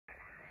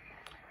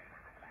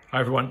Hi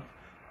everyone.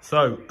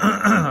 So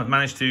I've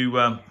managed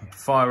to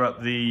fire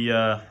up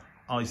the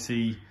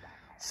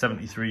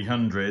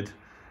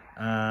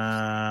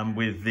IC-7300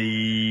 with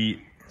the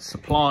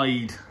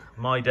supplied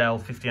Midale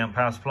 50 amp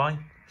power supply,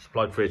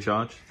 supplied free of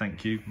charge.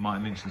 Thank you,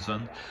 Martin Lynch and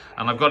Son.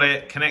 And I've got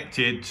it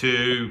connected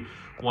to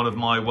one of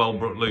my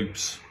Wellbrook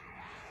loops.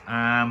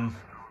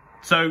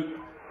 So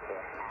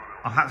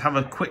I've had to have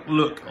a quick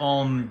look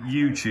on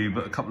YouTube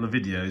at a couple of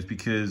videos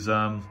because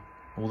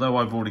although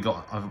I've owned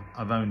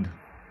a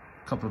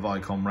couple of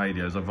Icom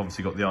radios, I've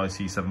obviously got the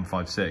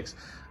IC-756.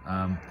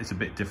 It's a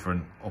bit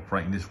different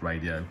operating this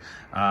radio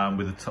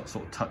with a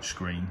sort of touch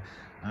screen.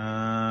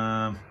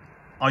 I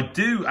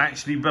do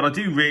actually, but I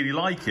do really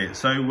like it.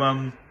 So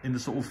in the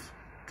sort of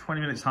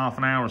 20 minutes, half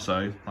an hour or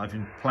so, I've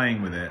been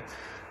playing with it.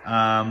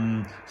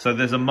 So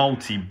there's a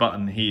multi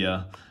button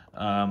here.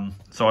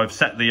 So I've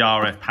set the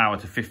RF power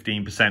to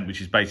 15%,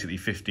 which is basically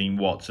 15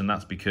 watts, and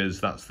that's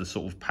because that's the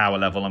sort of power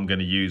level I'm going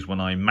to use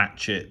when I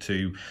match it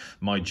to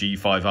my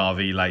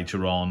G5RV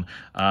later on.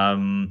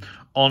 On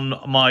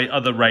my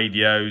other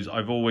radios,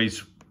 I've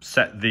always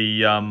set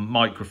the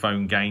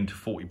microphone gain to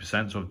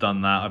 40%, so I've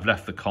done that. I've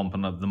left the comp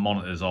and the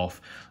monitors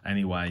off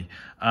anyway.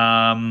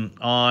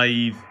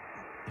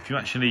 If you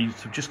actually,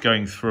 so just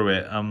going through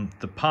it,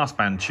 the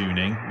passband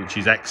tuning, which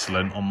is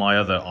excellent on my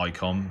other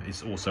Icom,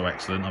 is also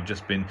excellent. I've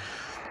just been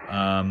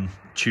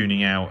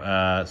tuning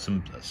out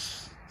some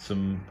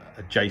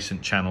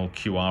adjacent channel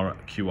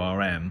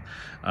QRM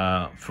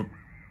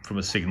from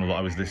a signal that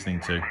I was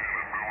listening to.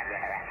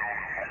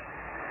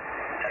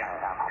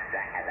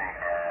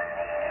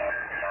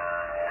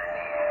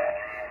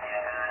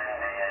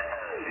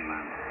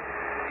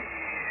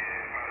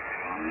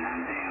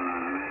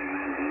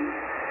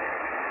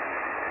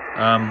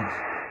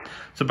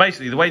 So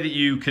basically the way that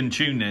you can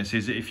tune this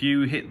is if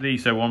you hit the,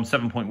 so on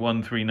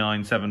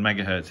 7.1397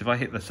 megahertz, if I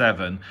hit the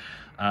 7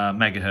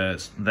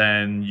 megahertz,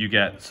 then you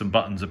get some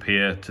buttons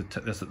appear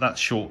that's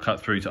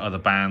shortcut through to other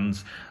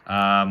bands,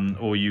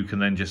 or you can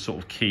then just sort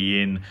of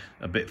key in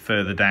a bit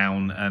further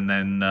down, and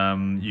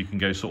then you can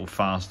go sort of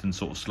fast and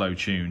sort of slow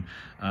tune.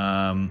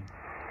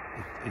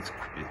 It's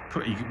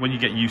pretty, when you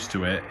get used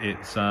to it,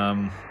 it's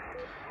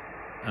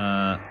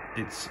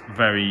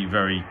very,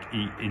 very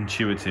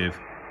intuitive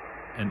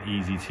and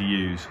easy to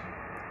use. See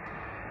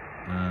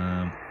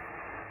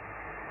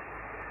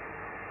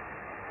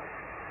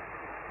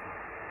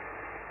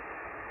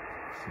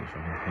if I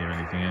can hear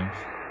anything else.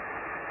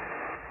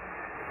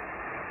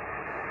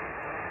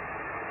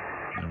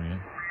 There we go.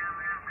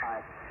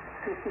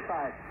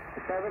 55.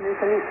 7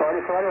 listening,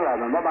 sorry for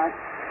 11. Bye-bye.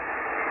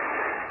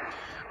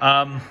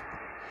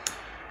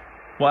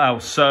 What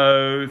else?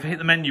 So if you hit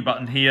the menu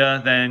button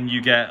here, then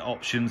you get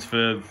options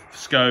for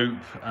scope,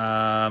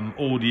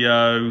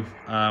 audio,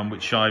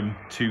 which I'm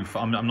too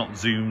far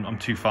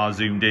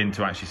zoomed in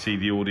to actually see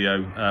the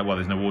audio. Well,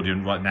 there's no audio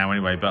right now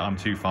anyway, but I'm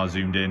too far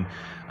zoomed in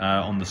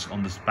on the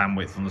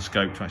bandwidth on the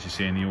scope to actually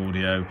see any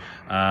audio.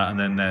 And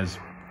then there's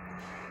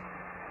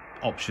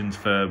options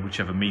for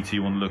whichever meter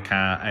you want to look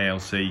at: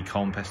 ALC,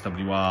 comp,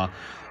 SWR.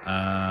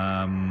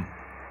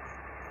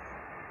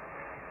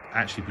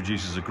 Actually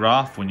produces a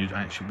graph when you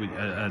actually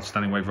a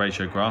standing wave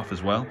ratio graph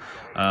as well,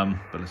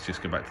 but let's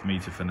just go back to the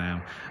meter for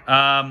now.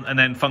 And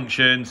then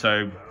function,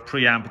 so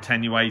preamp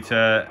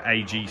attenuator,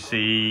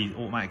 AGC,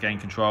 automatic gain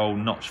control,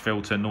 notch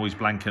filter, noise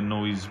blanker,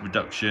 noise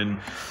reduction.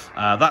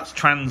 That's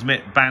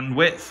transmit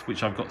bandwidth,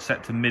 which I've got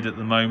set to mid at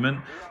the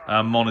moment.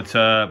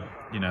 Monitor,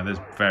 you know, there's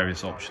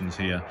various options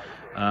here.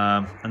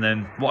 And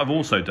then what I've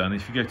also done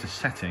is, if you go to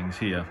settings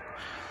here,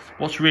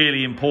 what's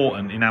really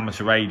important in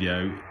amateur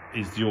radio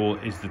is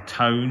the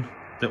tone,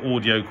 the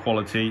audio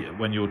quality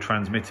when you're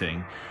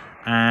transmitting.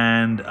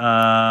 And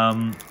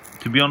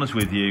to be honest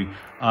with you,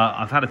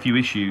 I've had a few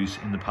issues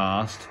in the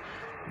past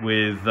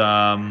with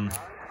the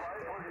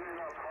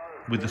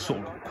sort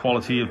of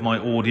quality of my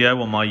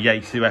audio on my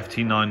Yaesu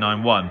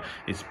FT991.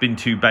 It's been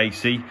too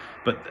bassy,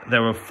 but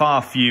there are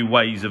far few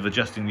ways of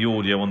adjusting the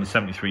audio on the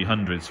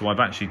 7300. So I've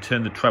actually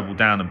turned the treble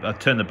down, I've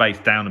turned the bass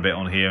down a bit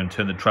on here and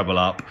turned the treble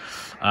up,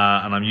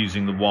 and I'm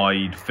using the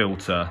wide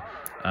filter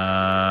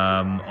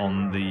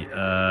on the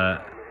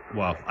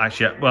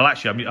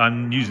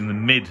I'm using the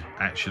mid,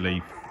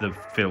 actually, the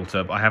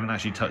filter, but I haven't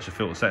actually touched the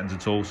filter settings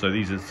at all. So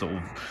these are sort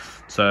of,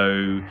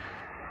 so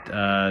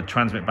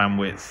transmit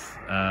bandwidth,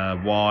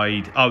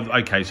 wide. Oh,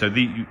 okay, so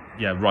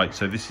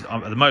so this is,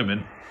 at the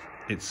moment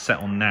it's set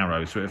on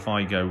narrow, so if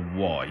I go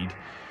wide,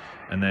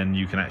 and then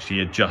you can actually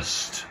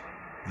adjust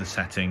the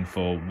setting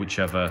for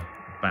whichever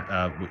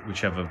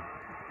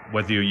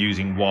whether you're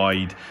using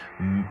wide,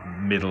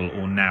 middle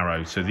or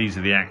narrow. So these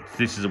are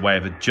this is a way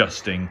of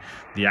adjusting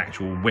the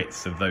actual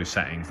width of those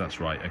settings. That's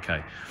right,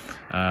 okay.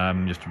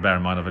 Just to bear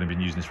in mind, I've only been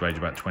using this radio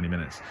about 20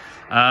 minutes.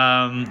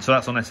 So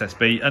that's on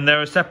SSB, and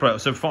there are separate,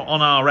 so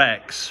on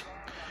RX,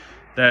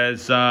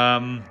 there's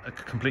a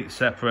complete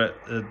separate,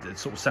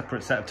 sort of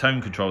separate set of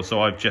tone controls.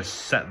 So I've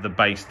just set the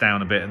bass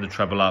down a bit and the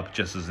treble up,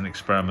 just as an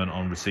experiment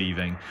on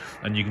receiving.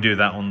 And you can do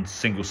that on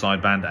single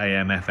sideband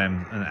AM,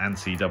 FM, and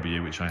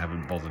CW, which I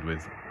haven't bothered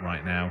with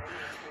right now.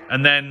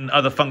 And then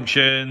other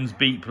functions,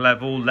 beep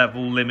level,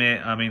 level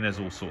limit. I mean, there's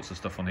all sorts of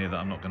stuff on here that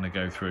I'm not going to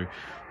go through.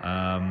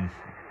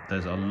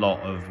 There's a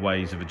lot of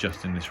ways of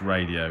adjusting this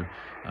radio,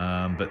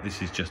 but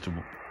this is just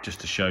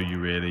to show you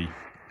really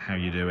how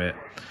you do it.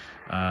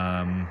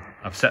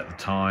 I've set the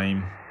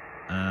time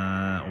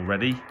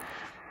already.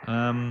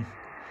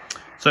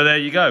 So there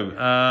you go.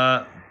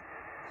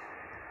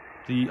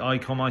 The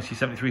Icom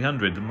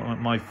IC-7300,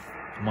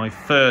 my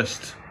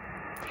first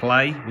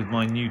play with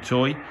my new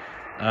toy.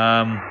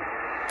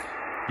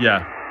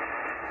 Yeah,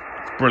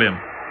 it's brilliant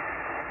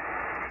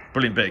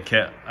bit of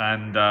kit,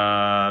 and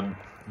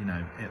you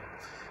know,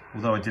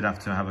 although I did have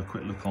to have a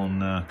quick look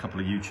on a couple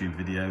of YouTube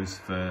videos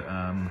for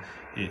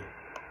it.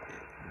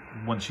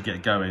 Once you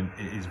get going,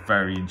 it is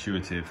very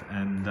intuitive,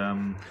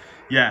 and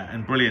yeah,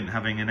 and brilliant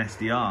having an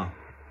SDR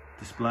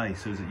display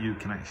so that you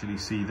can actually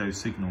see those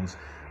signals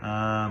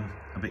a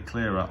bit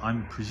clearer.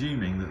 I'm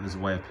presuming that there's a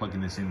way of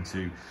plugging this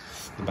into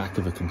the back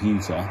of a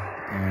computer.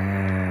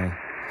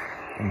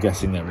 I'm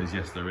guessing there is.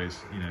 Yes, there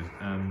is. You know,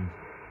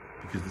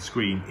 because the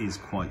screen is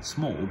quite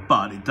small,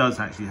 but it does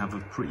actually have a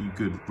pretty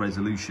good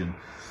resolution.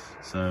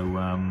 So,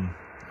 and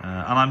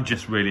I'm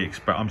just really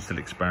I'm still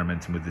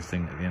experimenting with this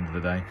thing at the end of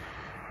the day.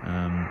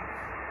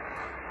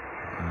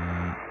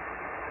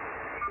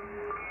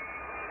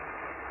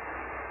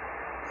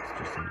 It's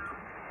just a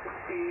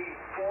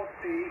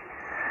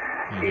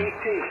 80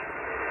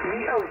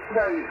 meters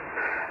now.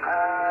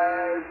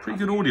 Pretty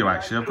good audio,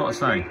 actually, I've got to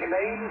say.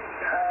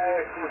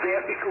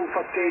 Vertical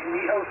for 10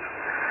 meters.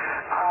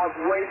 I've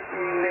went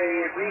and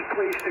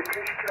replaced the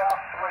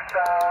cruisecraft with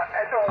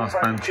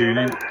Passband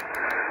tuning. 2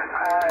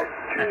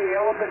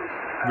 elements.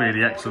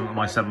 Really excellent on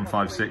my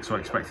 756, so I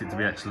expect it to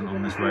be excellent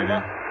on this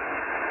radio.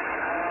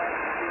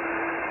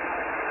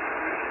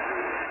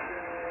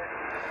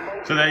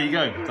 So there you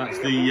go. That's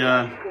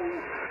the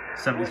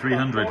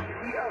 7300.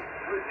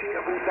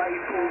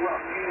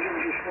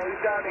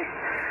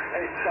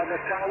 It's an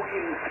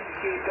Italian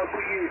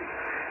PKW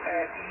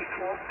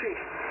E40.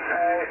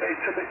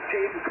 It's about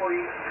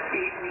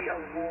 10.8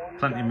 metres long.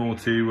 Plenty more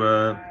to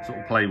sort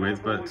of play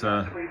with, but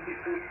 20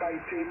 foot by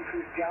 10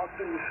 foot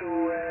garden,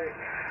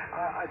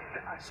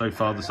 so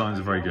far the signs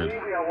are very good.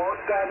 Good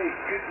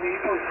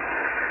neighbours.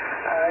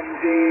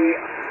 And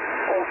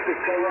off the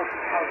tower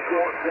I've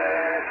got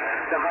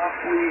the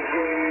half-wave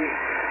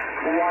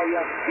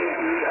wire 8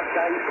 metre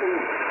dipole,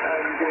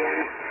 and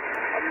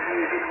I'm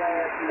using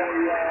now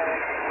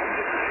 100%.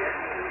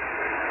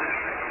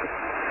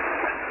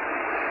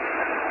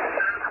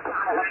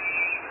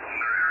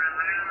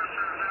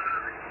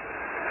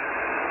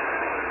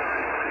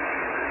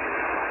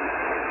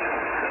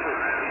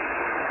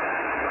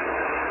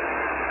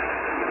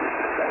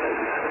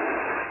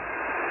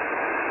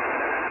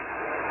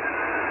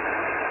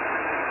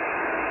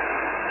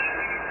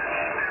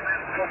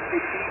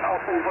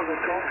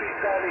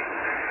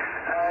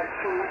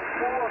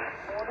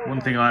 One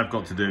thing I've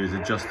got to do is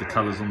adjust the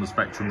colours on the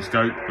spectrum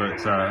scope, but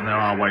and there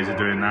are ways of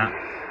doing that.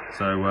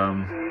 So,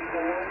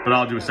 but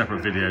I'll do a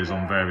separate videos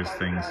on various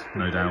things,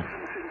 no doubt.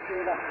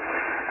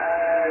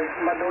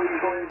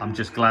 I'm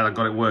just glad I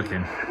got it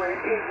working.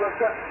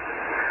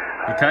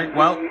 Okay,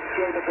 well,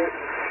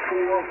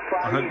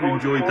 I hope you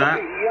enjoyed that.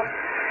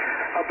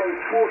 About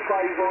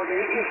 4.5 on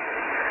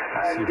 80.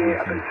 And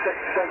about 6.7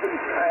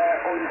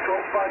 on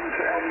top band,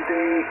 and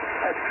it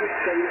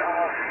puts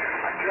out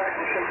a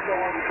tracking signal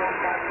on top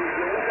band as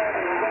well.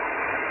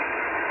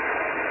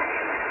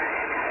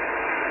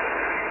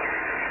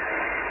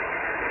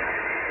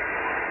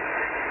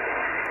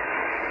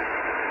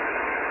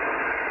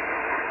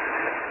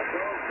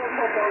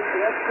 Something about the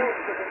airport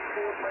is about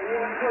 4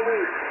 miles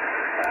away,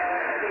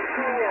 and it's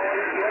so on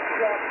the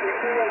aircraft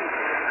anyway.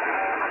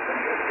 I think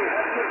if we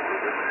had it, we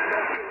would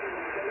not be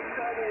in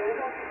the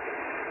over.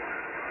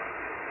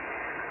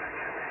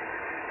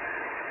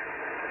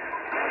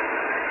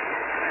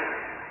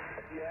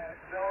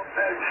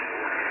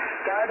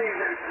 Danny,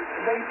 80%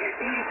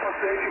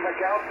 of my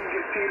garden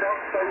gets taken up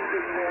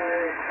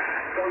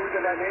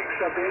building an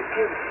extra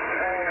bedroom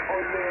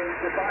on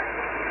the back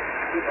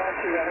of the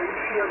house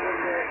here when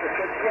the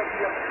kids live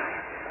here.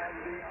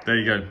 There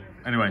you go.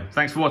 Anyway,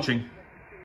 thanks for watching.